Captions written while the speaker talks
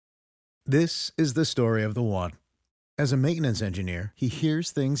This is the story of the one. As a maintenance engineer, he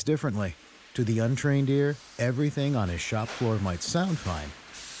hears things differently. To the untrained ear, everything on his shop floor might sound fine,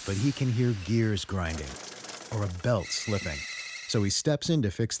 but he can hear gears grinding or a belt slipping. So he steps in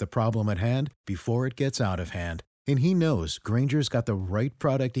to fix the problem at hand before it gets out of hand. And he knows Grainger's got the right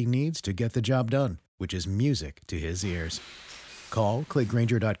product he needs to get the job done, which is music to his ears. Call, click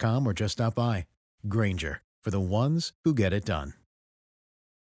Grainger.com, or just stop by. Grainger, for the ones who get it done.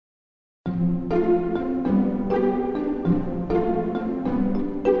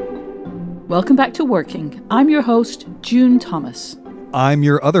 Welcome back to Working. I'm your host, June Thomas. I'm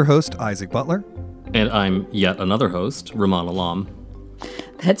your other host, Isaac Butler. And I'm yet another host, Rumaan Alam.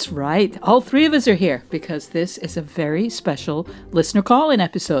 That's right. All three of us are here because this is a very special listener call-in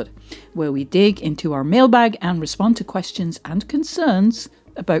episode where we dig into our mailbag and respond to questions and concerns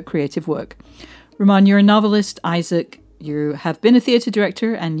about creative work. Rumaan, you're a novelist. Isaac, you have been a theatre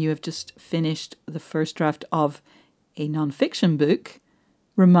director and you have just finished the first draft of a non-fiction book.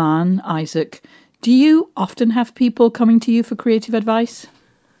 Rumaan, Isaac, do you often have people coming to you for creative advice?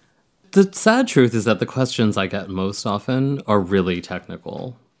 The sad truth is that the questions I get most often are really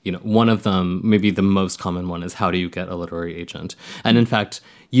technical. You know, one of them, maybe the most common one, is how do you get a literary agent? And in fact,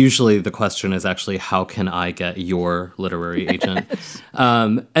 usually the question is actually, how can I get your literary agent?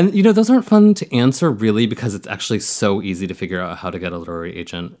 And, you know, those aren't fun to answer really because it's actually so easy to figure out how to get a literary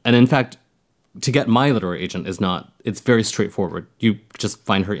agent. And in fact, to get my literary agent it's very straightforward. You just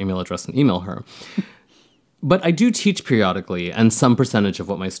find her email address and email her. But I do teach periodically, and some percentage of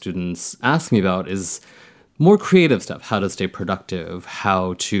what my students ask me about is more creative stuff, how to stay productive,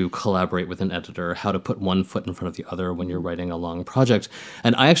 how to collaborate with an editor, how to put one foot in front of the other when you're writing a long project.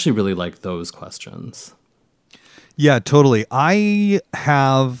 And I actually really like those questions. Yeah, totally. I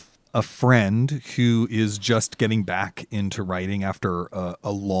have a friend who is just getting back into writing after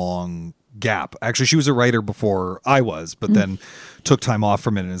a long gap. Actually, she was a writer before I was, but then took time off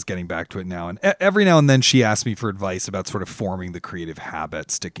from it and is getting back to it now. And every now and then she asks me for advice about sort of forming the creative habit,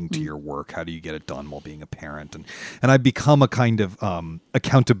 sticking to your work. How do you get it done while being a parent? And I've become a kind of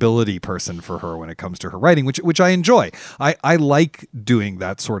accountability person for her when it comes to her writing, which I enjoy. I like doing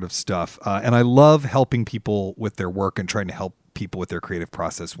that sort of stuff. And I love helping people with their work and trying to help people with their creative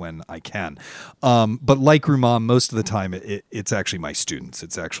process when I can. But like Rumaan, most of the time it's actually my students.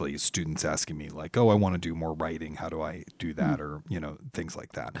 It's actually students asking me like, oh, I want to do more writing. How do I do that? Or, you know, things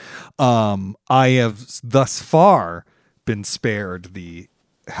like that. I have thus far been spared the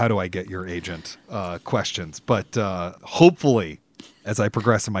how do I get your agent questions. But hopefully as I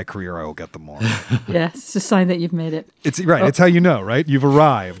progress in my career, I will get them more. Yes, it's a sign that you've made it. It's right. It's how you know, right? You've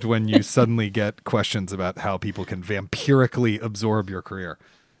arrived when you suddenly get questions about how people can vampirically absorb your career.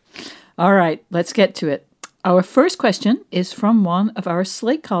 All right, let's get to it. Our first question is from one of our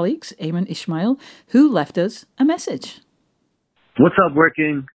Slate colleagues, Eamon Ishmael, who left us a message. What's up,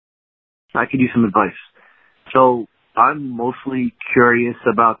 Working? I could use some advice. So I'm mostly curious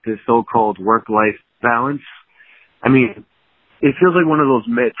about this so-called work-life balance. I mean, it feels like one of those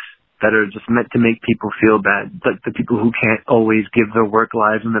myths that are just meant to make people feel bad, like the people who can't always give their work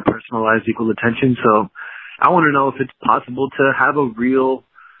lives and their personal lives equal attention. So I want to know if it's possible to have a real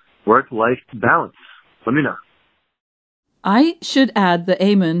work-life balance. Let me know. I should add that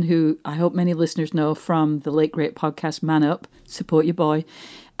Eamon, who I hope many listeners know from the late great podcast Man Up, support your boy,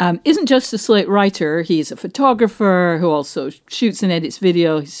 isn't just a Slate writer. He's a photographer who also shoots and edits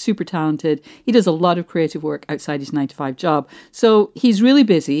video. He's super talented. He does a lot of creative work outside his 9-to-5 job. So he's really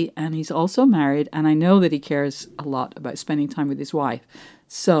busy and he's also married. And I know that he cares a lot about spending time with his wife.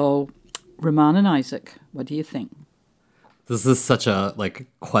 So Rumaan and Isaac, what do you think? This is such a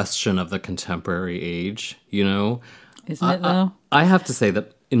question of the contemporary age, you know? Isn't it though? I have to say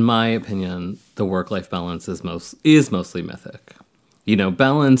that in my opinion, the work-life balance is mostly mythic. You know,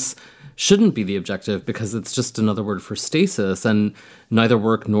 balance shouldn't be the objective because it's just another word for stasis, and neither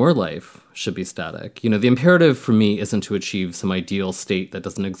work nor life should be static. You know, the imperative for me isn't to achieve some ideal state that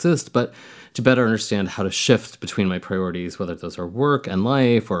doesn't exist, but to better understand how to shift between my priorities, whether those are work and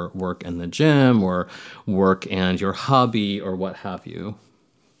life, or work and the gym, or work and your hobby, or what have you.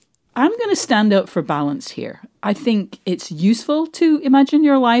 I'm going to stand up for balance here. I think it's useful to imagine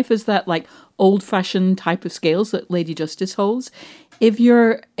your life as that old-fashioned type of scales that Lady Justice holds. If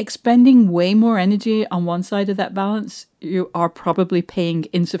you're expending way more energy on one side of that balance, you are probably paying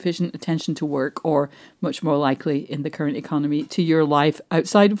insufficient attention to work, or much more likely in the current economy, to your life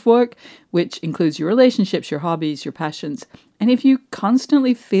outside of work, which includes your relationships, your hobbies, your passions. And if you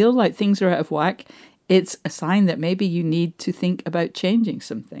constantly feel like things are out of whack, it's a sign that maybe you need to think about changing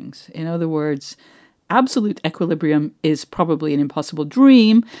some things. In other words, absolute equilibrium is probably an impossible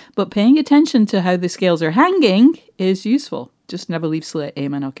dream, but paying attention to how the scales are hanging is useful. Just never leave Slate.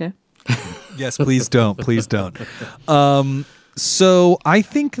 Amen, okay? Yes, please don't. Please don't. So I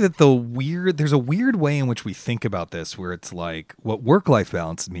think that there's a weird way in which we think about this, where it's like what work-life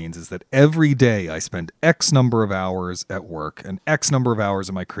balance means is that every day I spend X number of hours at work and X number of hours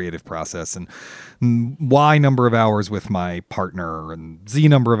in my creative process and Y number of hours with my partner and Z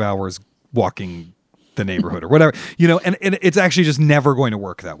number of hours walking the neighborhood or whatever, and it's actually just never going to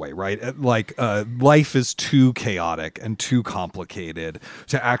work that way, right? Like life is too chaotic and too complicated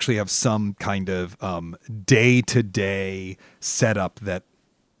to actually have some kind of day-to-day setup that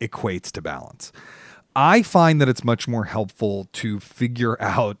equates to balance. I find that it's much more helpful to figure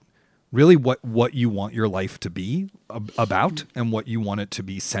out really what you want your life to be about and what you want it to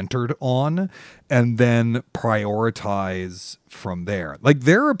be centered on, and then prioritize from there. Like,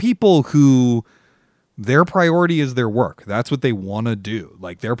 there are people who their priority is their work. That's what they want to do.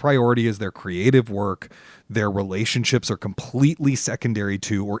 Like, their priority is their creative work. Their relationships are completely secondary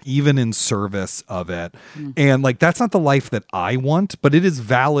to, or even in service of it. And like, that's not the life that I want, but it is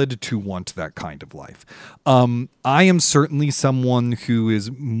valid to want that kind of life. I am certainly someone who is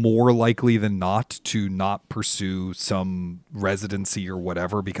more likely than not to not pursue some residency or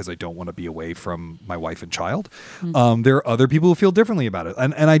whatever because I don't want to be away from my wife and child. There are other people who feel differently about it.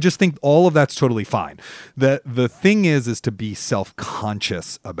 And I just think all of that's totally fine. The thing is to be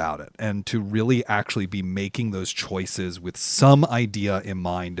self-conscious about it and to really actually be making those choices with some idea in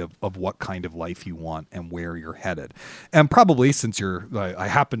mind of what kind of life you want and where you're headed. And probably, since I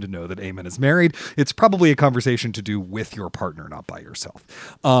happen to know that Eamon is married, it's probably a conversation to do with your partner, not by yourself.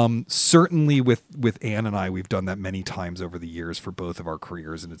 Certainly with Anne and I, we've done that many times over the years for both of our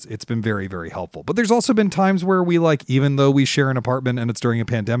careers, and it's been very, very helpful. But there's also been times where we, like, even though we share an apartment and it's during a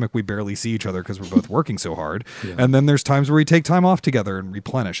pandemic, we barely see each other because we're both working so hard. Yeah. And then there's times where we take time off together and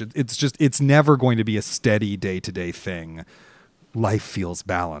replenish. It's never going to be a steady day-to-day thing. Life feels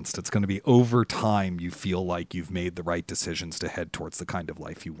balanced. It's going to be over time you feel like you've made the right decisions to head towards the kind of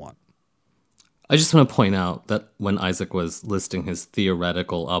life you want. I just want to point out that when Isaac was listing his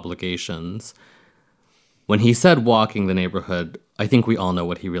theoretical obligations, when he said walking the neighborhood, I think we all know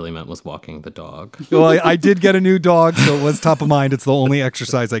what he really meant was walking the dog. Well, I did get a new dog, so it was top of mind. It's the only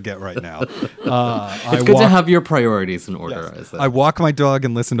exercise I get right now. It's good to have your priorities in order, yes. Isaac. I walk my dog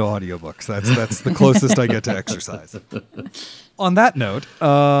and listen to audiobooks. That's the closest I get to exercise. On that note,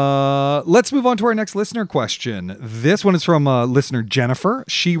 let's move on to our next listener question. This one is from listener Jennifer.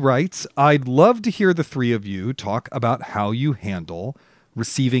 She writes, I'd love to hear the three of you talk about how you handle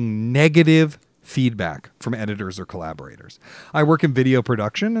receiving negative feedback from editors or collaborators. I work in video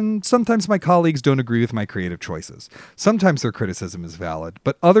production, and sometimes my colleagues don't agree with my creative choices. Sometimes their criticism is valid,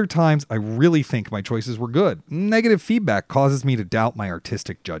 but other times I really think my choices were good. Negative feedback causes me to doubt my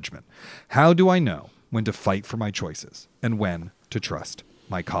artistic judgment. How do I know when to fight for my choices and when to trust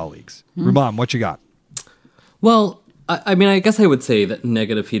my colleagues? Rumaan, what you got? Well, I mean, I guess I would say that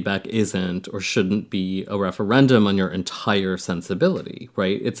negative feedback isn't or shouldn't be a referendum on your entire sensibility,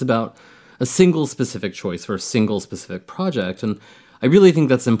 right? It's about a single specific choice for a single specific project. And I really think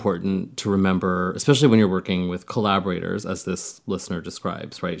that's important to remember, especially when you're working with collaborators, as this listener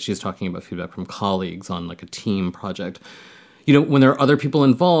describes, right? She's talking about feedback from colleagues on like a team project. You know, when there are other people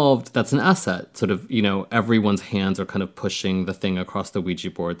involved, that's an asset. Sort of, you know, everyone's hands are kind of pushing the thing across the Ouija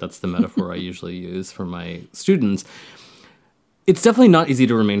board. That's the metaphor I usually use for my students. It's definitely not easy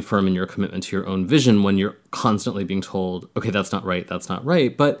to remain firm in your commitment to your own vision when you're constantly being told, okay, that's not right, that's not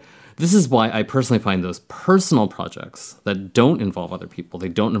right. But this is why I personally find those personal projects that don't involve other people, they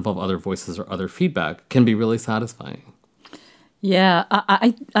don't involve other voices or other feedback, can be really satisfying. Yeah,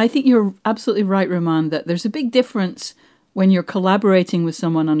 I think you're absolutely right, Rumaan, that there's a big difference when you're collaborating with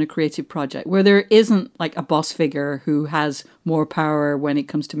someone on a creative project where there isn't like a boss figure who has more power when it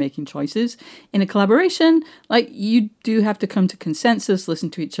comes to making choices. In a collaboration, like, you do have to come to consensus, listen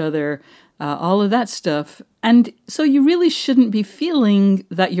to each other, all of that stuff. And so you really shouldn't be feeling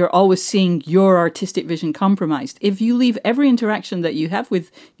that you're always seeing your artistic vision compromised. If you leave every interaction that you have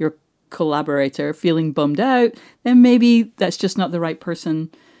with your collaborator feeling bummed out, then maybe that's just not the right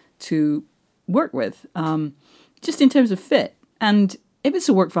person to work with. Just in terms of fit. And if it's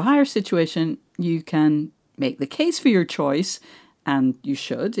a work for hire situation, you can make the case for your choice, and you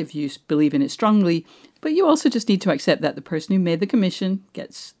should if you believe in it strongly, but you also just need to accept that the person who made the commission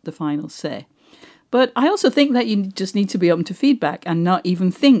gets the final say. But I also think that you just need to be open to feedback and not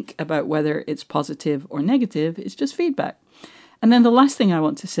even think about whether it's positive or negative. It's just feedback. And then the last thing I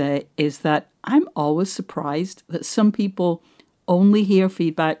want to say is that I'm always surprised that some people only hear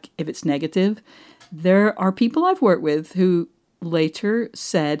feedback if it's negative. There are people I've worked with who later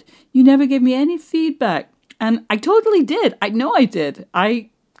said, "You never gave me any feedback." And I totally did. I know I did. I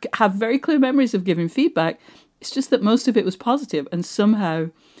have very clear memories of giving feedback. It's just that most of it was positive, and somehow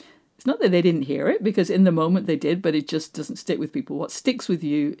it's not that they didn't hear it, because in the moment they did, but it just doesn't stick with people. What sticks with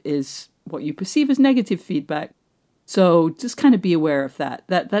you is what you perceive as negative feedback. So just kind of be aware of that.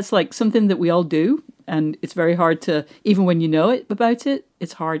 That's like something that we all do, and it's very hard to, even when you know it about it,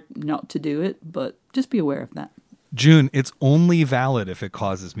 it's hard not to do it, but just be aware of that. June, it's only valid if it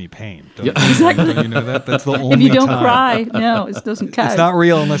causes me pain. Exactly. Don't you know that? That's the only If you don't time. cry, no, it doesn't count. It's not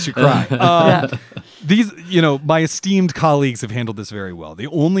real unless you cry. Yeah. These, my esteemed colleagues have handled this very well. The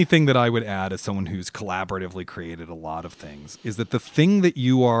only thing that I would add as someone who's collaboratively created a lot of things is that the thing that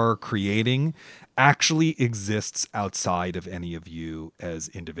you are creating actually exists outside of any of you as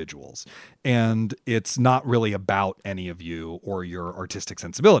individuals. And it's not really about any of you or your artistic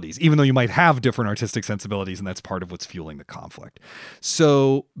sensibilities, even though you might have different artistic sensibilities, and that's part of what's fueling the conflict.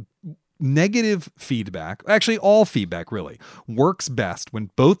 So negative feedback, actually all feedback really, works best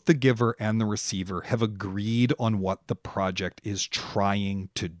when both the giver and the receiver have agreed on what the project is trying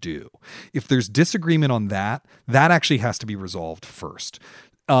to do. If there's disagreement on that, that actually has to be resolved first.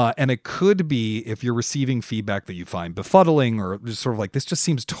 And it could be, if you're receiving feedback that you find befuddling or just sort of like, this just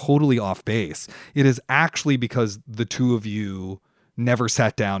seems totally off base, it is actually because the two of you never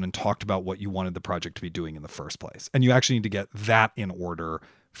sat down and talked about what you wanted the project to be doing in the first place. And you actually need to get that in order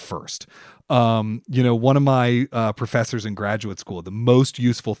first. One of my professors in graduate school, the most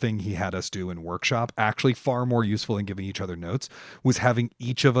useful thing he had us do in workshop, actually far more useful than giving each other notes, was having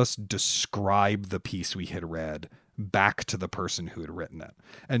each of us describe the piece we had read back to the person who had written it.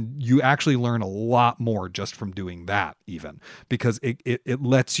 And you actually learn a lot more just from doing that, even because it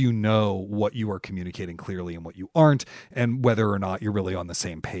lets you know what you are communicating clearly and what you aren't, and whether or not you're really on the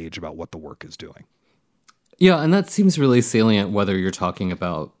same page about what the work is doing. Yeah, and that seems really salient whether you're talking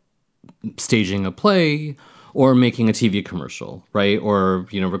about staging a play or making a TV commercial, right? Or,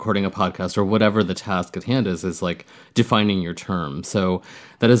 recording a podcast, or whatever the task at hand is like defining your term. So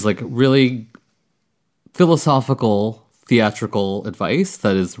that is like really philosophical, theatrical advice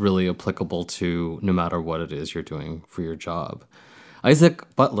that is really applicable to no matter what it is you're doing for your job.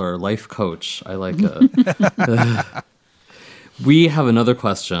 Isaac Butler, life coach. I like it. We have another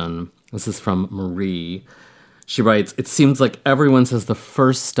question. This is from Marie. She writes, "It seems like everyone says the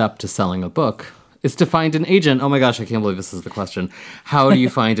first step to selling a book is to find an agent." Oh my gosh, I can't believe this is the question. How do you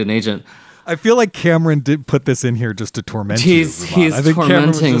find an agent? I feel like Cameron did put this in here just to torment you. He's I think Cameron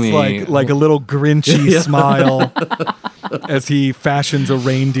was tormenting just me. like a little grinchy smile as he fashions a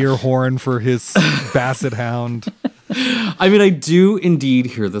reindeer horn for his basset hound. I mean, I do indeed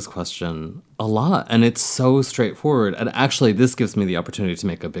hear this question a lot, and it's so straightforward. And actually, this gives me the opportunity to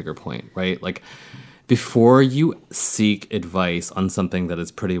make a bigger point, right? Like, before you seek advice on something that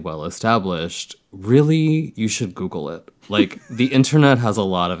is pretty well established, really, you should Google it. Like, the internet has a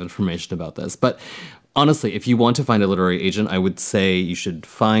lot of information about this. But honestly, if you want to find a literary agent, I would say you should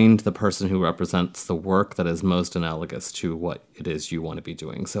find the person who represents the work that is most analogous to what it is you want to be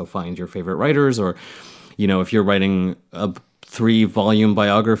doing. So find your favorite writers, or, if you're writing a 3-volume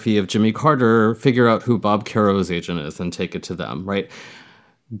biography of Jimmy Carter, figure out who Bob Caro's agent is and take it to them, right?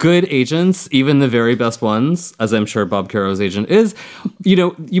 Good agents, even the very best ones, as I'm sure Bob Caro's agent is,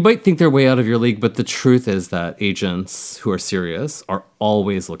 you might think they're way out of your league, but the truth is that agents who are serious are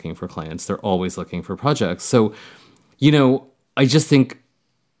always looking for clients. They're always looking for projects. So, I just think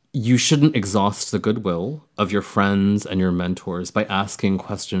you shouldn't exhaust the goodwill of your friends and your mentors by asking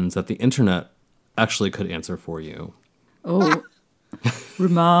questions that the internet actually could answer for you. Oh,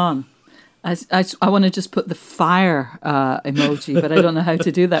 Rumaan. I want to just put the fire emoji, but I don't know how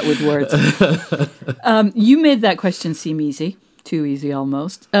to do that with words. You made that question seem easy, too easy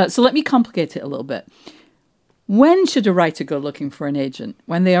almost. So let me complicate it a little bit. When should a writer go looking for an agent?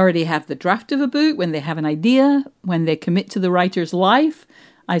 When they already have the draft of a book, when they have an idea, when they commit to the writer's life?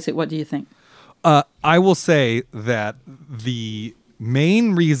 Isaac, what do you think? I will say that the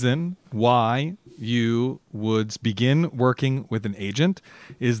main reason why you would begin working with an agent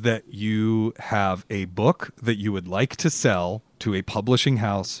is that you have a book that you would like to sell to a publishing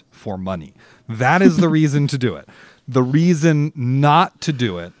house for money. That is the reason to do it. The reason not to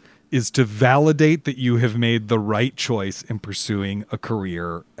do it is to validate that you have made the right choice in pursuing a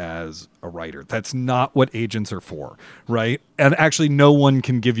career as a writer. That's not what agents are for, right? And actually, no one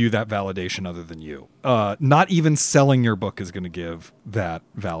can give you that validation other than you. Not even selling your book is going to give that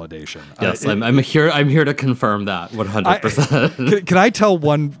validation. Yes, I'm here to confirm that 100%. Can I tell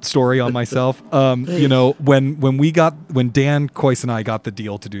one story on myself? When Dan Coyce and I got the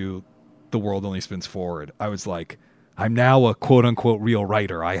deal to do The World Only Spins Forward, I was like, I'm now a quote unquote real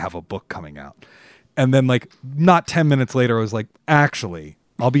writer. I have a book coming out. And then like not 10 minutes later, I was like, actually,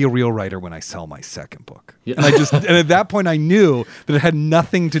 I'll be a real writer when I sell my second book. Yeah. And at that point I knew that it had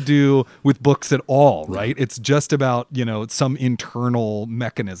nothing to do with books at all, right? It's just about, some internal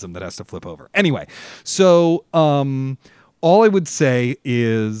mechanism that has to flip over. Anyway, so all I would say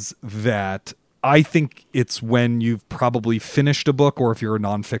is that I think it's when you've probably finished a book, or if you're a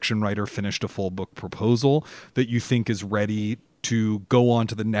nonfiction writer, finished a full book proposal, that you think is ready to go on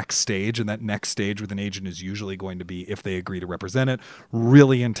to the next stage. And that next stage with an agent is usually going to be, if they agree to represent it,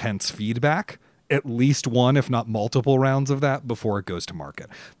 really intense feedback, at least one, if not multiple rounds of that before it goes to market.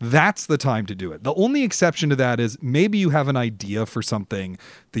 That's the time to do it. The only exception to that is maybe you have an idea for something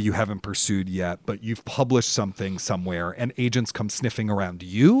that you haven't pursued yet, but you've published something somewhere and agents come sniffing around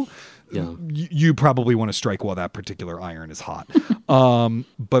you. Yeah. You probably want to strike while that particular iron is hot.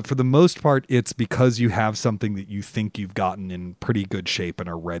 But for the most part, it's because you have something that you think you've gotten in pretty good shape and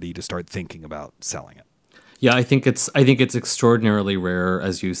are ready to start thinking about selling it. Yeah, I think it's extraordinarily rare,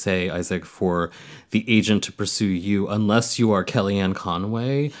 as you say, Isaac, for the agent to pursue you unless you are Kellyanne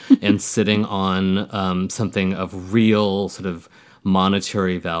Conway and sitting on something of real sort of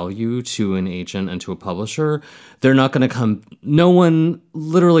monetary value to an agent and to a publisher. They're not going to come.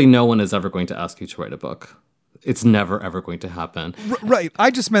 Literally no one is ever going to ask you to write a book. It's never, ever going to happen. Right.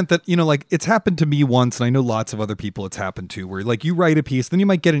 I just meant that, it's happened to me once, and I know lots of other people it's happened to, where like you write a piece, then you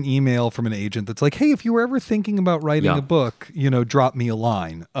might get an email from an agent that's like, hey, if you were ever thinking about writing a book, drop me a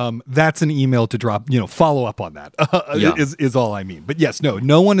line. That's an email to drop, follow up on that is all I mean. But yes,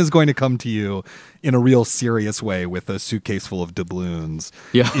 no one is going to come to you in a real serious way with a suitcase full of doubloons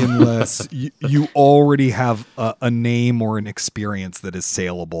unless you already have a name or an experience that is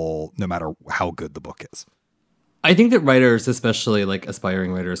saleable no matter how good the book is. I think that writers, especially like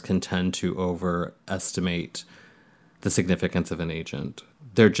aspiring writers, can tend to overestimate the significance of an agent.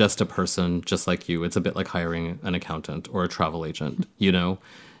 They're just a person just like you. It's a bit like hiring an accountant or a travel agent,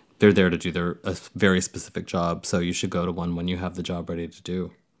 They're there to do a very specific job, so you should go to one when you have the job ready to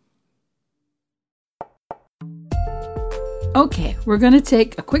do. Okay, we're going to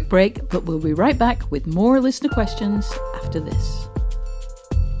take a quick break, but we'll be right back with more listener questions after this.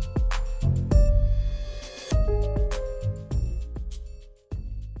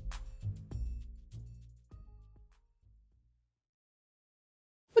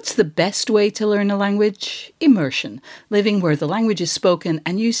 What's the best way to learn a language? Immersion, living where the language is spoken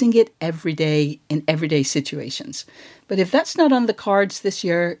and using it every day in everyday situations. But if that's not on the cards this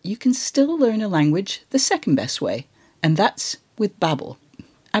year, you can still learn a language the second best way, and that's with Babbel.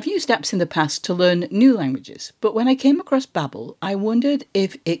 I've used apps in the past to learn new languages, but when I came across Babbel, I wondered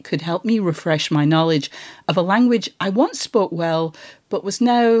if it could help me refresh my knowledge of a language I once spoke well, but was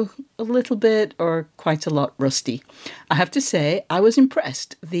now a little bit or quite a lot rusty. I have to say, I was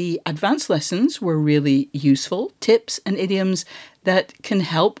impressed. The advanced lessons were really useful, tips and idioms that can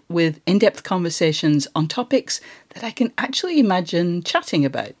help with in-depth conversations on topics that I can actually imagine chatting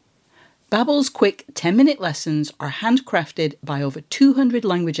about. Babbel's quick 10-minute lessons are handcrafted by over 200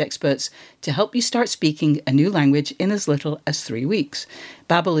 language experts to help you start speaking a new language in as little as 3 weeks.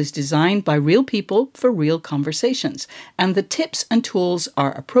 Babbel is designed by real people for real conversations, and the tips and tools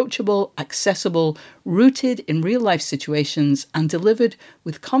are approachable, accessible, rooted in real-life situations, and delivered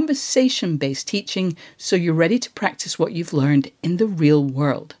with conversation-based teaching so you're ready to practice what you've learned in the real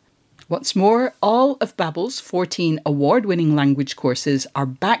world. What's more, all of Babbel's 14 award-winning language courses are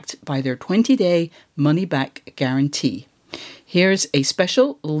backed by their 20-day money-back guarantee. Here's a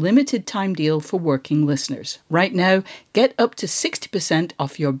special limited-time deal for working listeners. Right now, get up to 60%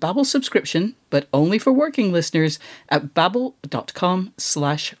 off your Babbel subscription, but only for working listeners at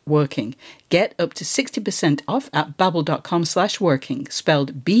babbel.com/working. Get up to 60% off at babbel.com/working,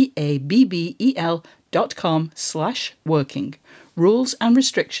 spelled BABBEL.com/working. Rules and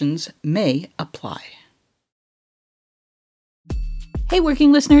restrictions may apply. Hey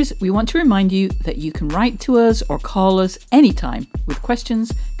working listeners, we want to remind you that you can write to us or call us anytime with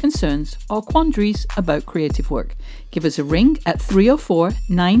questions, concerns or quandaries about creative work. Give us a ring at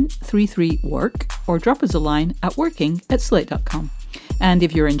 304-933-WORK or drop us a line at working@slate.com. And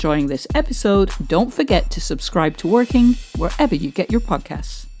if you're enjoying this episode, don't forget to subscribe to Working wherever you get your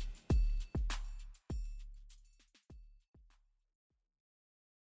podcasts.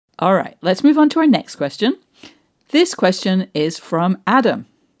 All right, let's move on to our next question. This question is from Adam.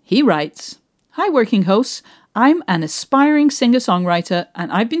 He writes, "Hi, working hosts. I'm an aspiring singer-songwriter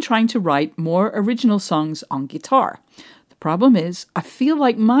and I've been trying to write more original songs on guitar. The problem is, I feel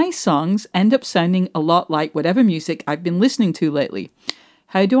like my songs end up sounding a lot like whatever music I've been listening to lately.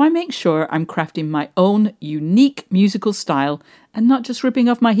 How do I make sure I'm crafting my own unique musical style and not just ripping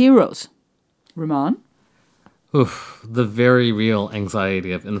off my heroes? Rumaan? Oof, the very real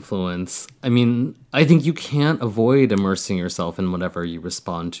anxiety of influence. I mean, I think you can't avoid immersing yourself in whatever you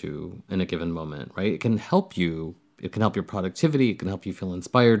respond to in a given moment, right? It can help you. It can help your productivity. It can help you feel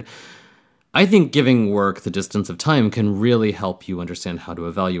inspired. I think giving work the distance of time can really help you understand how to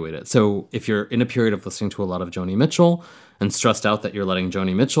evaluate it. So if you're in a period of listening to a lot of Joni Mitchell and stressed out that you're letting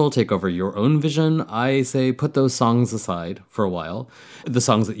Joni Mitchell take over your own vision, I say put those songs aside for a while, the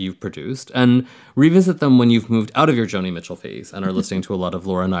songs that you've produced, and revisit them when you've moved out of your Joni Mitchell phase and are listening to a lot of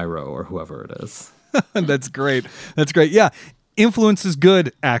Laura Nyro or whoever it is. That's great. That's great. Yeah. Influence is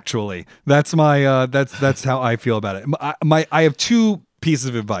good, actually. That's my that's how I feel about it. I have two pieces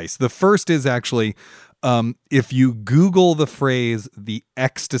of advice. The first is actually if you Google the phrase "the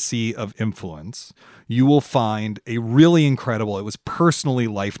ecstasy of influence," you will find a really incredible, it was personally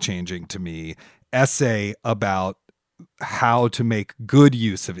life-changing to me, essay about how to make good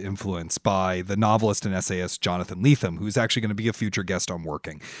use of influence by the novelist and essayist Jonathan Lethem, who's actually going to be a future guest on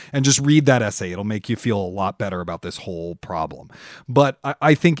Working. And just read that essay. It'll make you feel a lot better about this whole problem. But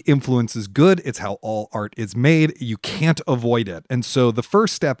I think influence is good. It's how all art is made. You can't avoid it. And so the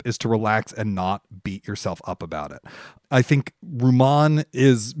first step is to relax and not beat yourself up about it. I think Rumaan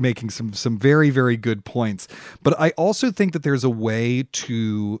is making some very, very good points. But I also think that there's a way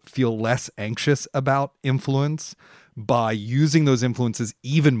to feel less anxious about influence by using those influences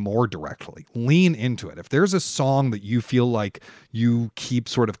even more directly. Lean into it. If there's a song that you feel like you keep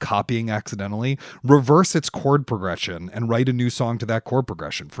sort of copying accidentally, reverse its chord progression and write a new song to that chord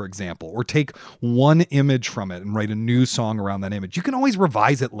progression, for example, or take one image from it and write a new song around that image. You can always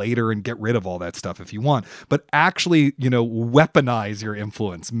revise it later and get rid of all that stuff if you want, but actually, weaponize your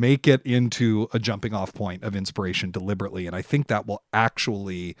influence, make it into a jumping off point of inspiration deliberately. And I think that will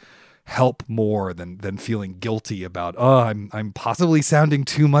actually help more than feeling guilty about, I'm possibly sounding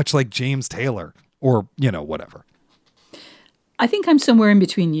too much like James Taylor or, whatever. I think I'm somewhere in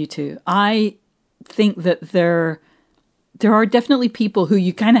between you two. I think that there are definitely people who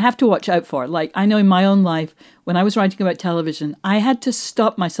you kind of have to watch out for. Like, I know in my own life, when I was writing about television, I had to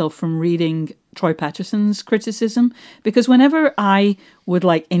stop myself from reading Troy Patterson's criticism, because whenever I would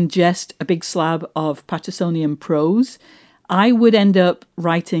ingest a big slab of Pattersonian prose, I would end up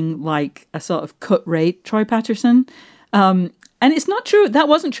writing like a sort of cut rate Troy Patterson. And it's not true. That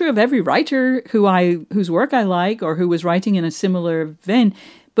wasn't true of every writer whose work I like or who was writing in a similar vein.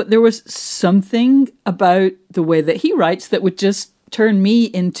 But there was something about the way that he writes that would just turn me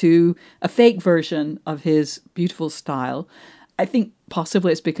into a fake version of his beautiful style. I think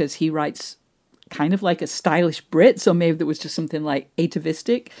possibly it's because he writes kind of like a stylish Brit. So maybe there was just something like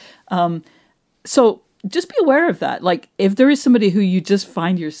atavistic. So just be aware of that. Like, if there is somebody who you just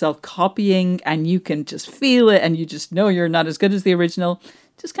find yourself copying and you can just feel it and you just know you're not as good as the original,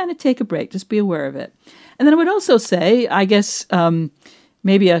 just kind of take a break. Just be aware of it. And then I would also say, I guess,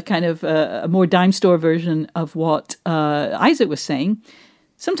 maybe a kind of a more dime store version of what Isaac was saying.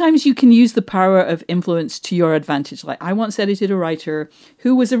 Sometimes you can use the power of influence to your advantage. Like, I once edited a writer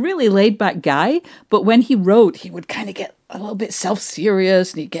who was a really laid-back guy, but when he wrote, he would kind of get a little bit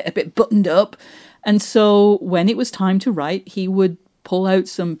self-serious and he'd get a bit buttoned up. And so when it was time to write, he would pull out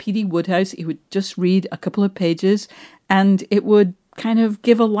some P.D. Woodhouse. He would just read a couple of pages and it would kind of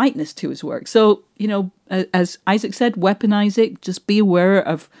give a lightness to his work. So, as Isaac said, weaponize it. Just be aware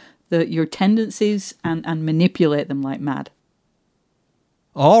of your tendencies and manipulate them like mad.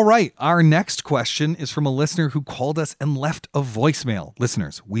 All right. Our next question is from a listener who called us and left a voicemail.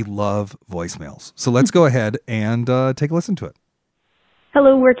 Listeners, we love voicemails. So let's go ahead and take a listen to it.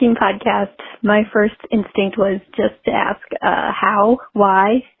 Hello, Working Podcast. My first instinct was just to ask how,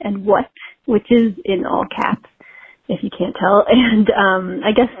 why, and what, which is in all caps, if you can't tell. And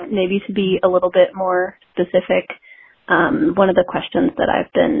I guess maybe to be a little bit more specific, one of the questions that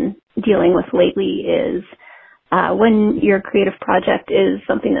I've been dealing with lately is when your creative project is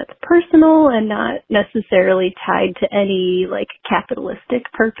something that's personal and not necessarily tied to any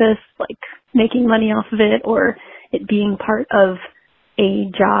capitalistic purpose, like making money off of it or it being part of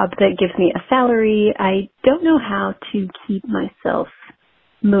a job that gives me a salary, I don't know how to keep myself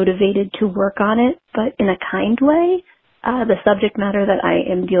motivated to work on it, but in a kind way. The subject matter that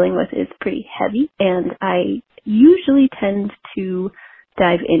I am dealing with is pretty heavy, and I usually tend to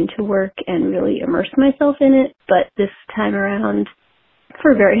dive into work and really immerse myself in it, but this time around,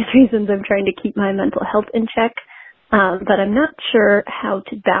 for various reasons, I'm trying to keep my mental health in check, but I'm not sure how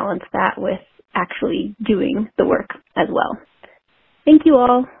to balance that with actually doing the work as well. Thank you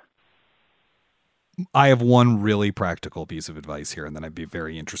all. I have one really practical piece of advice here, and then I'd be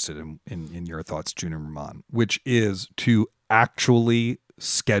very interested in your thoughts, June and Ramon, which is to actually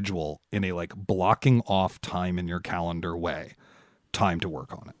schedule in a like blocking off time in your calendar way, time to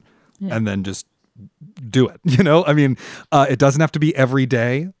work on it. Yeah. And then just do it. I mean, it doesn't have to be every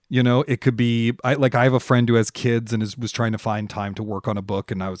day. It could be, I have a friend who has kids and was trying to find time to work on a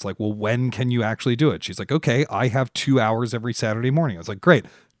book. And I was like, well, when can you actually do it? She's like, okay, I have 2 hours every Saturday morning. I was like, great.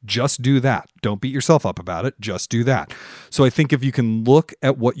 Just do that. Don't beat yourself up about it. Just do that. So I think if you can look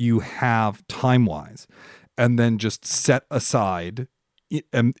at what you have time-wise and then just set aside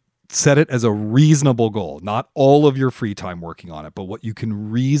and set it as a reasonable goal, not all of your free time working on it, but what you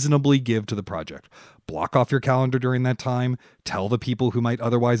can reasonably give to the project. Block off your calendar during that time. Tell the people who might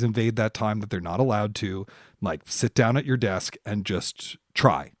otherwise invade that time that they're not allowed to. Like, sit down at your desk and just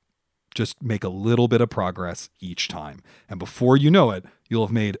try. Just make a little bit of progress each time. And before you know it, you'll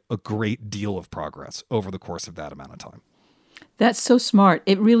have made a great deal of progress over the course of that amount of time. That's so smart.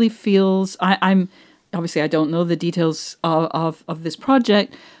 It really feels, I'm obviously I don't know the details of this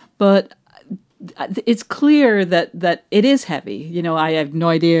project, but it's clear that it is heavy. I have no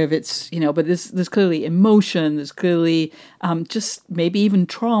idea if it's, but there's clearly emotion, there's clearly just maybe even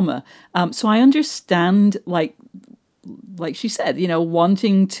trauma. So I understand, like she said,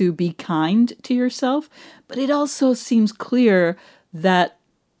 wanting to be kind to yourself, but it also seems clear that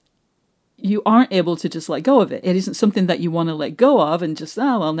you aren't able to just let go of it. It isn't something that you want to let go of and just,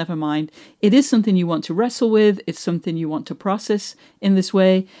 well, never mind. It is something you want to wrestle with. It's something you want to process in this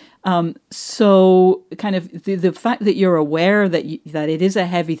way. So kind of the fact that you're aware that it is a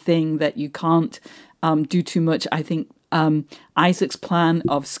heavy thing, that you can't do too much, I think Isaac's plan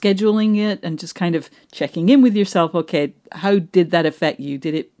of scheduling it and just kind of checking in with yourself. Okay, how did that affect you?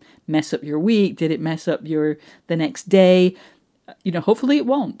 Did it mess up your week? Did it mess up the next day? Hopefully it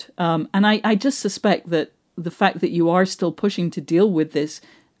won't. And I just suspect that the fact that you are still pushing to deal with this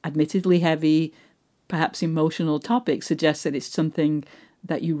admittedly heavy, perhaps emotional topic suggests that it's something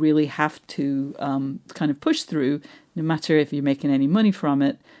that you really have to kind of push through, no matter if you're making any money from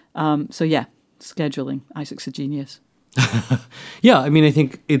it. So yeah, scheduling. Isaac's a genius. Yeah, I mean, I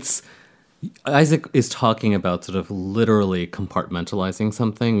think Isaac is talking about sort of literally compartmentalizing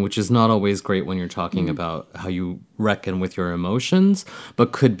something, which is not always great when you're talking about how you reckon with your emotions,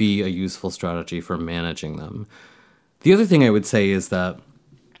 but could be a useful strategy for managing them. The other thing I would say is that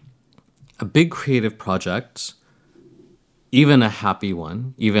a big creative project, even a happy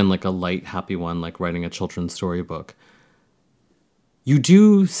one, even like a light, happy one, like writing a children's storybook, you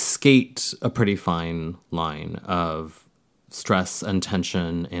do skate a pretty fine line of stress and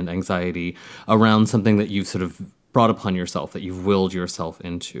tension and anxiety around something that you've sort of brought upon yourself, that you've willed yourself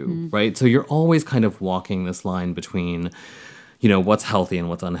into, right? So you're always kind of walking this line between, what's healthy and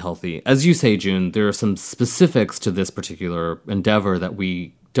what's unhealthy. As you say, June, there are some specifics to this particular endeavor that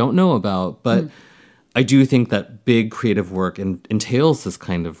we don't know about, but I do think that big creative work entails this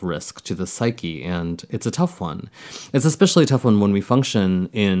kind of risk to the psyche, and it's a tough one. It's especially a tough one when we function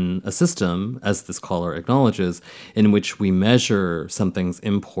in a system, as this caller acknowledges, in which we measure something's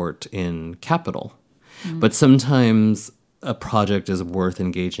import in capital. But sometimes a project is worth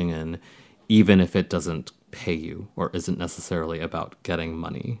engaging in, even if it doesn't pay you or isn't necessarily about getting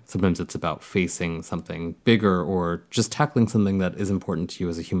money. Sometimes it's about facing something bigger or just tackling something that is important to you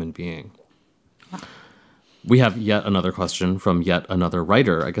as a human being. We have yet another question from yet another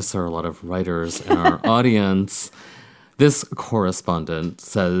writer. I guess there are a lot of writers in our audience. This correspondent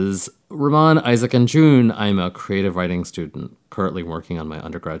says, Ramon, Isaac, and June, I'm a creative writing student, currently working on my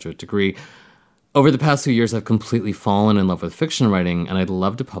undergraduate degree. Over the past few years, I've completely fallen in love with fiction writing, and I'd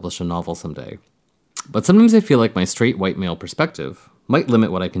love to publish a novel someday. But sometimes I feel like my straight white male perspective might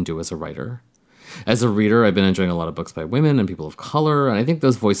limit what I can do as a writer. As a reader, I've been enjoying a lot of books by women and people of color, and I think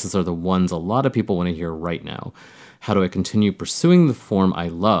those voices are the ones a lot of people want to hear right now. How do I continue pursuing the form I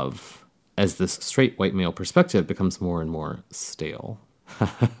love as this straight white male perspective becomes more and more stale?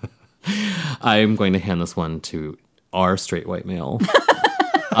 I'm going to hand this one to our straight white male.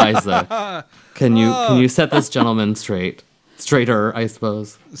 Isaac, can you set this gentleman straight? Straighter, I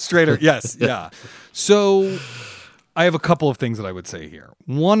suppose. Straighter, yes, yeah. So I have a couple of things that I would say here.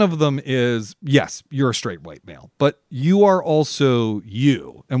 One of them is, yes, you're a straight white male, but you are also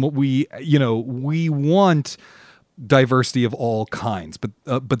you. And what we want diversity of all kinds, but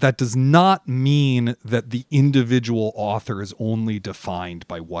that does not mean that the individual author is only defined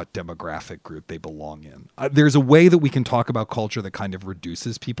by what demographic group they belong in. There's a way that we can talk about culture that kind of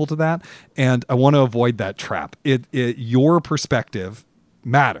reduces people to that, and I want to avoid that trap. Your perspective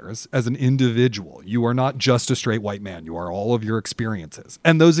matters as an individual. You are not just a straight white man. You are all of your experiences.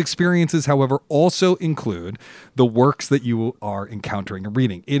 And those experiences, however, also include the works that you are encountering and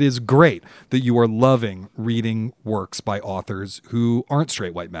reading. It is great that you are loving reading works by authors who aren't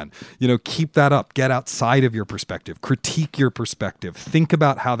straight white men. Keep that up. Get outside of your perspective. Critique your perspective. Think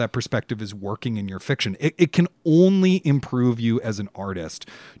about how that perspective is working in your fiction. It can only improve you as an artist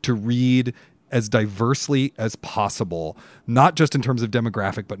to read as diversely as possible, not just in terms of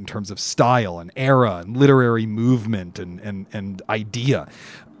demographic, but in terms of style and era and literary movement and idea,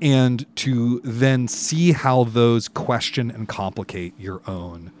 and to then see how those question and complicate your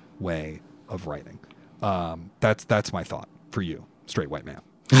own way of writing. That's my thought for you, straight white man.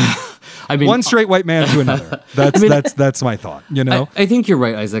 I mean, one straight white man to another. That's my thought. I think you're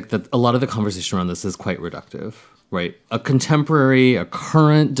right, Isaac, that a lot of the conversation around this is quite reductive. Right. A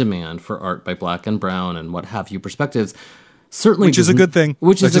current demand for art by Black and brown and what have you perspectives certainly which is a good thing.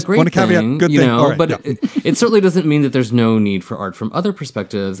 Which is a great thing, good thing. Right, but it certainly doesn't mean that there's no need for art from other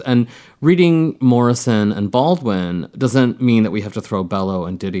perspectives. And reading Morrison and Baldwin doesn't mean that we have to throw Bellow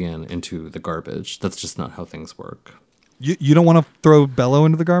and Didion into the garbage. That's just not how things work. You don't want to throw Bellow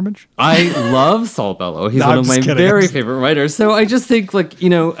into the garbage? I love Saul Bellow. He's one of my very favorite writers. So I just think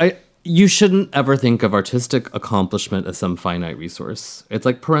you shouldn't ever think of artistic accomplishment as some finite resource. It's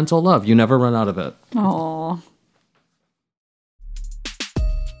like parental love. You never run out of it. Aww.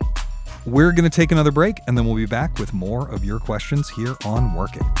 We're going to take another break, and then we'll be back with more of your questions here on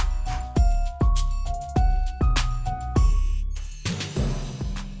Working.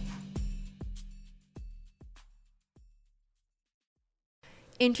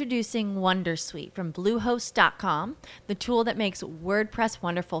 Introducing Wondersuite from Bluehost.com, the tool that makes WordPress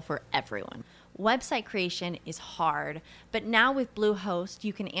wonderful for everyone. Website creation is hard, but now with Bluehost,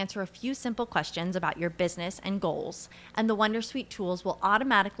 you can answer a few simple questions about your business and goals, and the Wondersuite tools will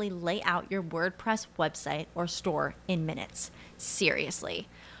automatically lay out your WordPress website or store in minutes. Seriously.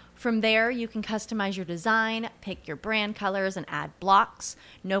 From there, you can customize your design, pick your brand colors, and add blocks.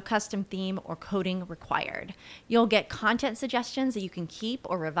 No custom theme or coding required. You'll get content suggestions that you can keep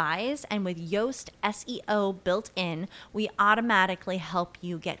or revise, and with Yoast SEO built in, we automatically help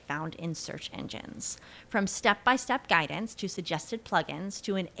you get found in search engines. From step-by-step guidance to suggested plugins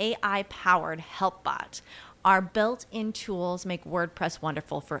to an AI-powered help bot, our built-in tools make WordPress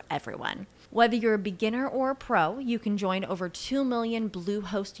wonderful for everyone. Whether you're a beginner or a pro, you can join over 2 million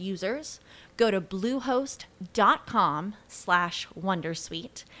Bluehost users. Go to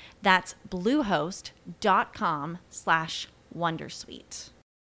bluehost.com/wondersuite. That's bluehost.com/wondersuite.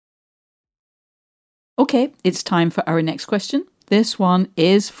 Okay, it's time for our next question. This one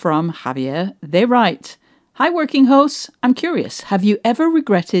is from Javier. They write, "Hi, working hosts. I'm curious, have you ever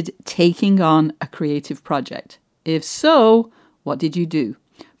regretted taking on a creative project? If so, what did you do?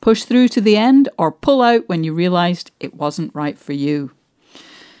 Push through to the end or pull out when you realized it wasn't right for you?"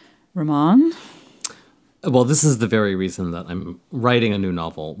 Ramon? Well, this is the very reason that I'm writing a new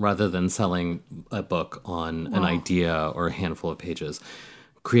novel rather than selling a book on an idea or a handful of pages.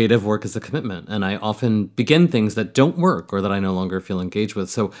 Creative work is a commitment, and I often begin things that don't work or that I no longer feel engaged with.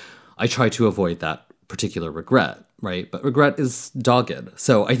 So I try to avoid that particular regret, right? But regret is dogged.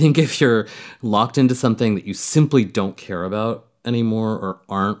 So I think if you're locked into something that you simply don't care about anymore or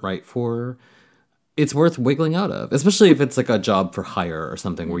aren't right for, it's worth wiggling out of, especially if it's like a job for hire or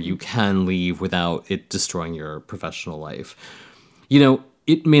something where you can leave without it destroying your professional life.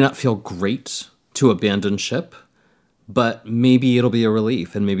 It may not feel great to abandon ship, but maybe it'll be a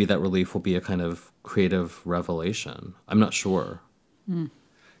relief, and maybe that relief will be a kind of creative revelation. I'm not sure.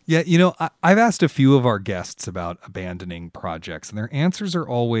 Yeah, I've asked a few of our guests about abandoning projects, and their answers are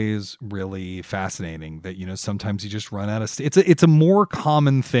always really fascinating. That sometimes you just run out of steam. It's a more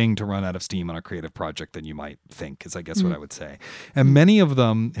common thing to run out of steam on a creative project than you might think, is I guess what I would say. And many of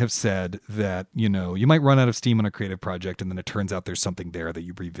them have said that you might run out of steam on a creative project, and then it turns out there's something there that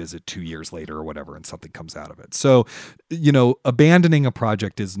you revisit 2 years later or whatever, and something comes out of it. So abandoning a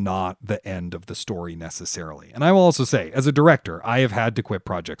project is not the end of the story necessarily. And I will also say, as a director, I have had to quit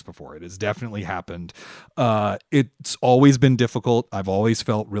projects before. It has definitely happened. It's always been difficult. I've always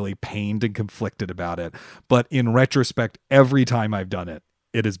felt really pained and conflicted about it. But in retrospect, every time I've done it,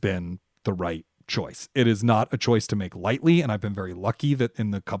 it has been the right choice. It is not a choice to make lightly. And I've been very lucky that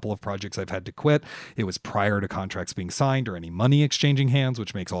in the couple of projects I've had to quit, it was prior to contracts being signed or any money exchanging hands,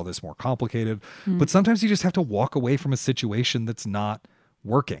 which makes all this more complicated. But sometimes you just have to walk away from a situation that's not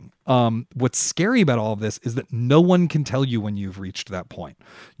working. What's scary about all of this is that no one can tell you when you've reached that point.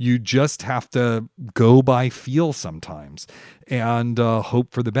 You just have to go by feel sometimes and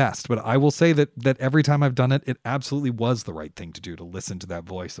hope for the best. But I will say that every time I've done it, it absolutely was the right thing to do, to listen to that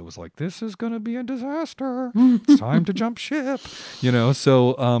voice that was like, this is going to be a disaster. It's time to jump ship.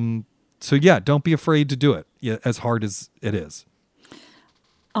 So yeah, don't be afraid to do it, as hard as it is.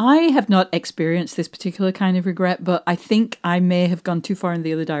 I have not experienced this particular kind of regret, but I think I may have gone too far in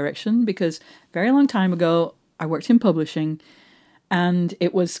the other direction, because a very long time ago, I worked in publishing, and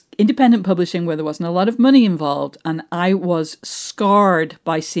it was independent publishing where there wasn't a lot of money involved. And I was scarred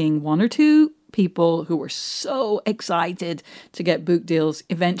by seeing one or two people who were so excited to get book deals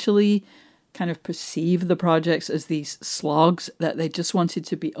eventually kind of perceive the projects as these slogs that they just wanted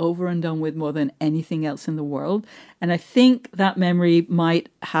to be over and done with more than anything else in the world. And I think that memory might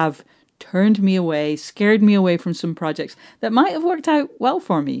have turned me away, scared me away from some projects that might have worked out well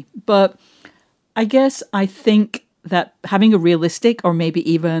for me. But I guess I think that having a realistic or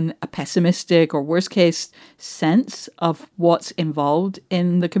maybe even a pessimistic or worst case sense of what's involved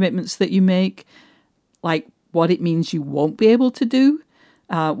in the commitments that you make, like what it means you won't be able to do,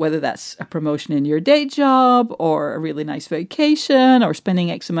 whether that's a promotion in your day job or a really nice vacation or spending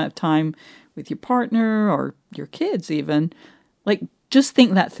X amount of time with your partner or your kids even, like just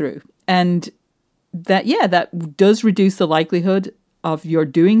think that through. And that, yeah, that does reduce the likelihood of your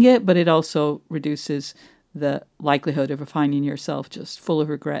doing it, but it also reduces the likelihood of finding yourself just full of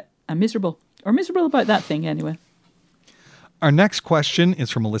regret and miserable, or miserable about that thing anyway. Our next question is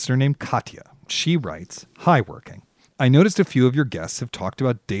from a listener named Katya. She writes, "Hi, Working. I noticed a few of your guests have talked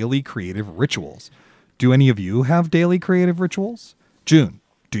about daily creative rituals. Do any of you have daily creative rituals? June,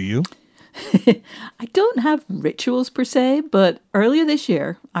 do you?" I don't have rituals per se, but earlier this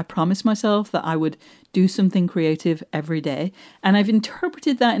year, I promised myself that I would do something creative every day. And I've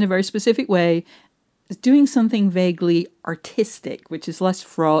interpreted that in a very specific way as doing something vaguely artistic, which is less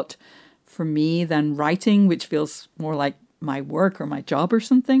fraught for me than writing, which feels more like my work or my job or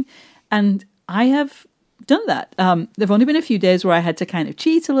something. And I have done that. There've only been a few days where I had to kind of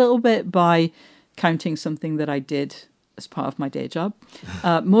cheat a little bit by counting something that I did as part of my day job.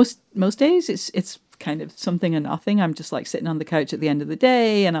 Most days it's kind of something or nothing. I'm just like sitting on the couch at the end of the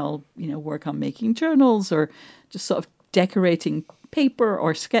day, and I'll work on making journals or just sort of decorating paper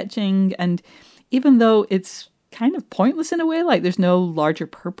or sketching. And even though it's kind of pointless in a way, like there's no larger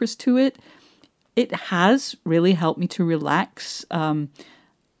purpose to it, it has really helped me to relax.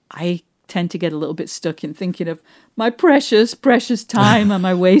 I tend to get a little bit stuck in thinking of my precious time. Am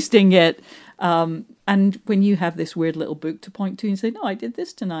I wasting it? And when you have this weird little book to point to and say, no, I did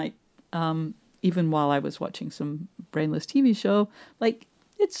this tonight, even while I was watching some brainless TV show, like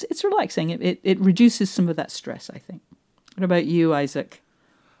it's relaxing. It reduces some of that stress, I think. What about you, Isaac?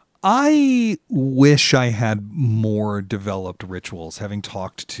 I wish I had more developed rituals, having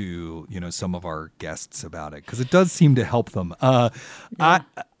talked to, some of our guests about it, because it does seem to help them.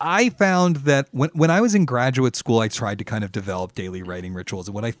 I found that when I was in graduate school, I tried to kind of develop daily writing rituals.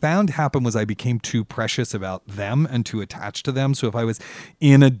 And what I found happened was I became too precious about them and too attached to them. So if I was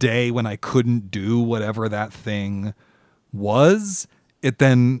in a day when I couldn't do whatever that thing was, it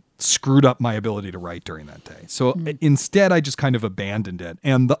then screwed up my ability to write during that day. So instead, I just kind of abandoned it.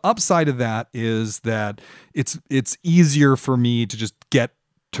 And the upside of that is that it's easier for me to just get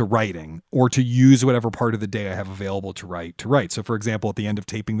to writing or to use whatever part of the day I have available to write. So for example, at the end of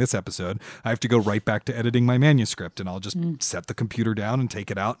taping this episode, I have to go right back to editing my manuscript, and I'll just set the computer down and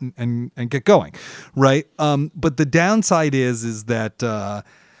take it out and get going. Right. But the downside is that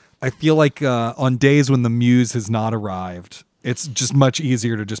I feel like on days when the muse has not arrived, it's just much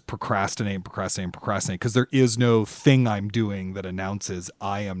easier to just procrastinate because there is no thing I'm doing that announces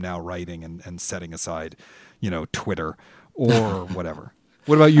I am now writing and setting aside, Twitter or whatever.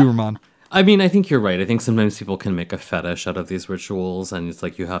 What about you, Ramon? I mean, I think you're right. I think sometimes people can make a fetish out of these rituals, and it's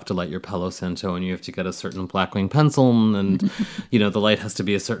like you have to light your Palo Santo and you have to get a certain Blackwing pencil, and, the light has to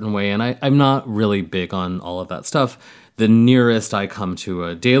be a certain way. And I'm not really big on all of that stuff. The nearest I come to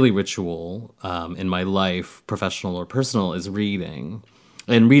a daily ritual in my life, professional or personal, is reading.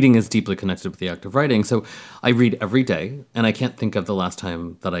 And reading is deeply connected with the act of writing. So I read every day, and I can't think of the last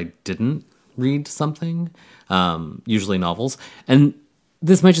time that I didn't read something, usually novels. And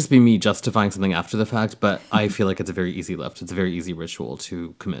this might just be me justifying something after the fact, but I feel like it's a very easy lift. It's a very easy ritual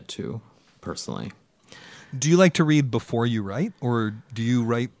to commit to, personally. Do you like to read before you write, or do you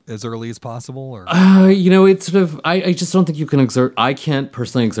write as early as possible? Or It's sort of, I just don't think you can I can't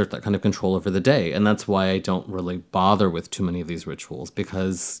personally exert that kind of control over the day. And that's why I don't really bother with too many of these rituals,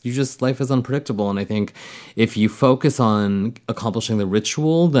 because life is unpredictable. And I think if you focus on accomplishing the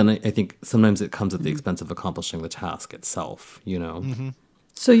ritual, then I think sometimes it comes at the expense of accomplishing the task itself, Mm-hmm.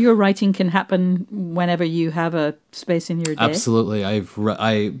 So your writing can happen whenever you have a space in your day? Absolutely.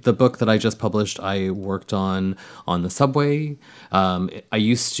 The book that I just published, I worked on the subway. I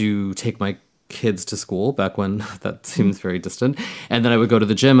used to take my kids to school back when that seems very distant. And then I would go to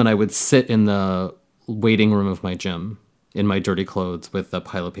the gym and I would sit in the waiting room of my gym in my dirty clothes with a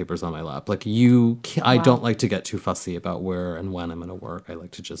pile of papers on my lap. I don't like to get too fussy about where and when I'm going to work. I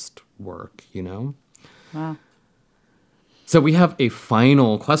like to just work, Wow. So we have a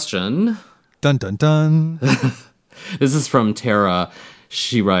final question. Dun, dun, dun. This is from Tara.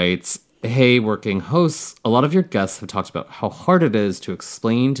 She writes, "Hey, working hosts, a lot of your guests have talked about how hard it is to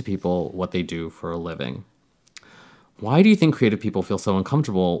explain to people what they do for a living. Why do you think creative people feel so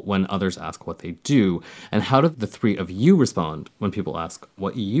uncomfortable when others ask what they do? And how do the three of you respond when people ask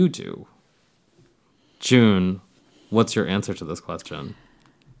what you do?" June, what's your answer to this question?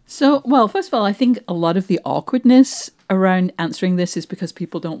 So, well, first of all, I think a lot of the awkwardness around answering this is because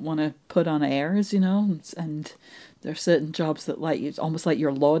people don't want to put on airs, and there are certain jobs that it's almost like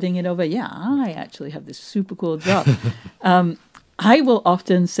you're lauding it over. Yeah, I actually have this super cool job. I will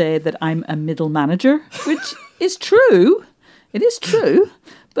often say that I'm a middle manager, which is true. It is true,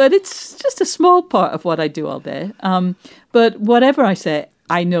 but it's just a small part of what I do all day. But whatever I say,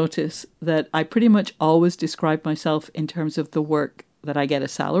 I notice that I pretty much always describe myself in terms of the work that I get a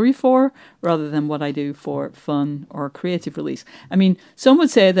salary for, rather than what I do for fun or creative release. I mean, some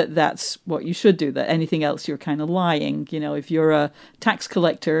would say that that's what you should do, that anything else you're kind of lying. If you're a tax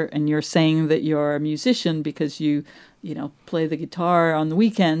collector and you're saying that you're a musician because you play the guitar on the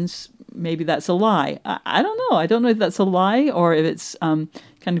weekends, maybe that's a lie. I don't know. I don't know if that's a lie or if it's kind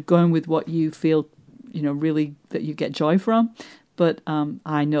of going with what you feel, really that you get joy from. But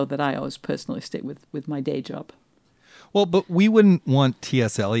I know that I always personally stick with my day job. Well, but we wouldn't want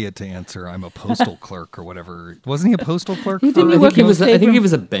T.S. Eliot to answer, "I'm a postal clerk," or whatever. Wasn't he a postal clerk? I think he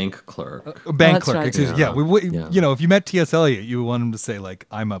was a bank clerk. A bank clerk. Right. Excuse me. Yeah. If you met T.S. Eliot, you would want him to say,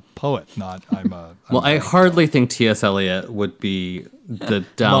 "I'm a poet," not "I'm a." Well, I hardly think T.S. Eliot would be the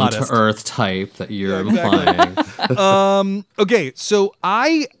down-to-earth type that you're implying. Okay, so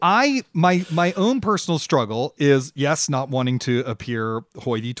my own personal struggle is, yes, not wanting to appear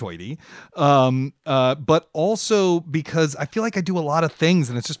hoity-toity, but also because I feel like I do a lot of things,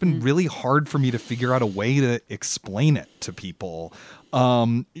 and it's just been really hard for me to figure out a way to explain it to people.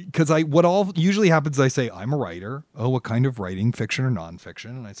 Because what all usually happens, I say, "I'm a writer." "Oh, what kind of writing? Fiction or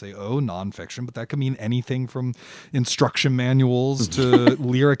nonfiction?" And I say, "Oh, nonfiction," but that could mean anything from instruction manuals to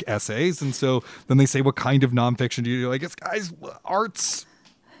lyric essays. And so then they say, "What kind of nonfiction do you do?" I guess, guys, arts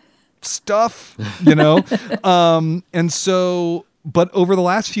stuff, and so. But over the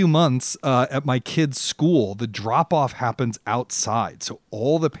last few months at my kids' school, the drop-off happens outside. So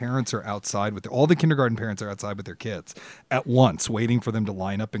all the parents are outside all the kindergarten parents are outside with their kids at once, waiting for them to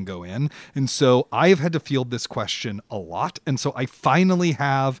line up and go in. And so I have had to field this question a lot. And so I finally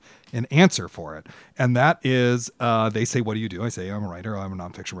have an answer for it. And that is, they say, "What do you do?" I say, "I'm a writer. I'm a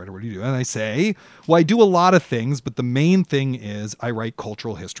nonfiction writer. What do you do?" And I say, "Well, I do a lot of things, but the main thing is I write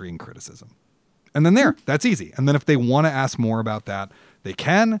cultural history and criticism." And then that's easy. And then if they want to ask more about that, they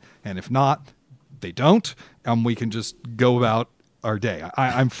can. And if not, they don't. And we can just go about our day.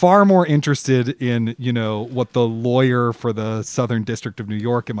 I'm far more interested in, what the lawyer for the Southern District of New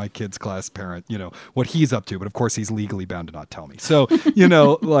York in my kid's class parent, what he's up to. But of course, he's legally bound to not tell me. So,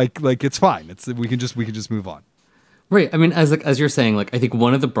 like it's fine. We can just move on. Right. I mean, as you're saying, I think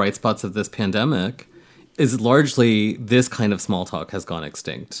one of the bright spots of this pandemic is largely this kind of small talk has gone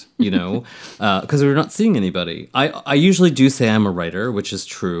extinct, because we're not seeing anybody. I usually do say I'm a writer, which is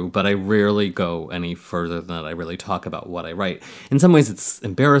true, but I rarely go any further than that. I really talk about what I write. In some ways it's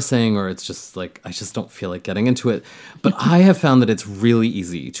embarrassing, or it's just I just don't feel like getting into it. But I have found that it's really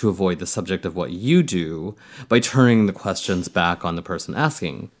easy to avoid the subject of what you do by turning the questions back on the person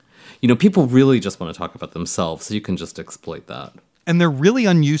asking. People really just want to talk about themselves, so you can just exploit that. And they're really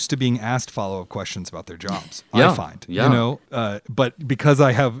unused to being asked follow-up questions about their jobs, I find. But because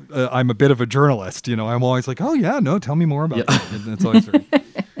I'm a bit of a journalist, I'm always like, "Oh, yeah, no, tell me more about that." And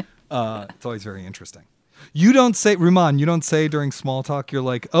it's always very interesting. You don't say, Rumaan, you don't say during small talk, you're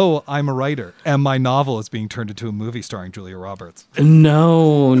like, oh, I'm a writer, and my novel is being turned into a movie starring Julia Roberts.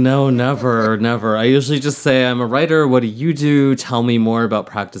 No, never. I usually just say, I'm a writer. What do you do? Tell me more about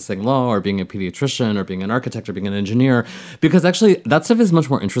practicing law or being a pediatrician or being an architect or being an engineer. Because actually, that stuff is much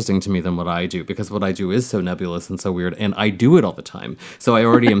more interesting to me than what I do, because what I do is so nebulous and so weird, and I do it all the time. So I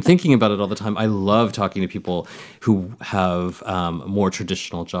already am thinking about it all the time. I love talking to people who have more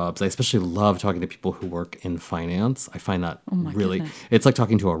traditional jobs. I especially love talking to people who work in finance. I find that really, it's like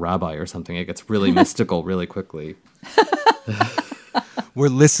talking to a rabbi or something. It gets really mystical really quickly. We're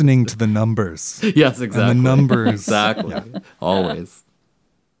listening to the numbers. Yes, exactly. And the numbers. Exactly. Yeah. Always.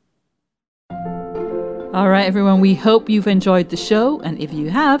 All right, everyone, we hope you've enjoyed the show. And if you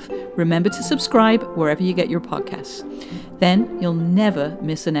have, remember to subscribe wherever you get your podcasts. Then you'll never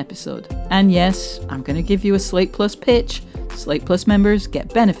miss an episode. And yes, I'm going to give you a Slate Plus pitch. Slate Plus members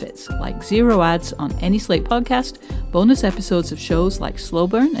get benefits like 0 ads on any Slate podcast, bonus episodes of shows like Slow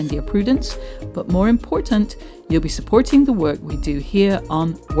Burn and Dear Prudence, but more important, you'll be supporting the work we do here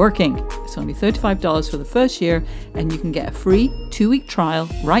on Working. It's only $35 for the first year, and you can get a free 2-week trial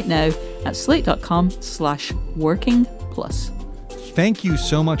right now at slate.com/workingplus. Thank you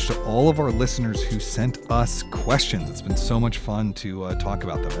so much to all of our listeners who sent us questions. It's been so much fun to talk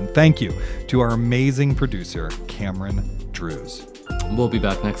about them. And thank you to our amazing producer, Cameron Drews. We'll be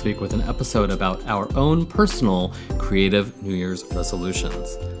back next week with an episode about our own personal creative New Year's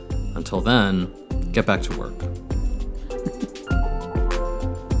resolutions. Until then, get back to work.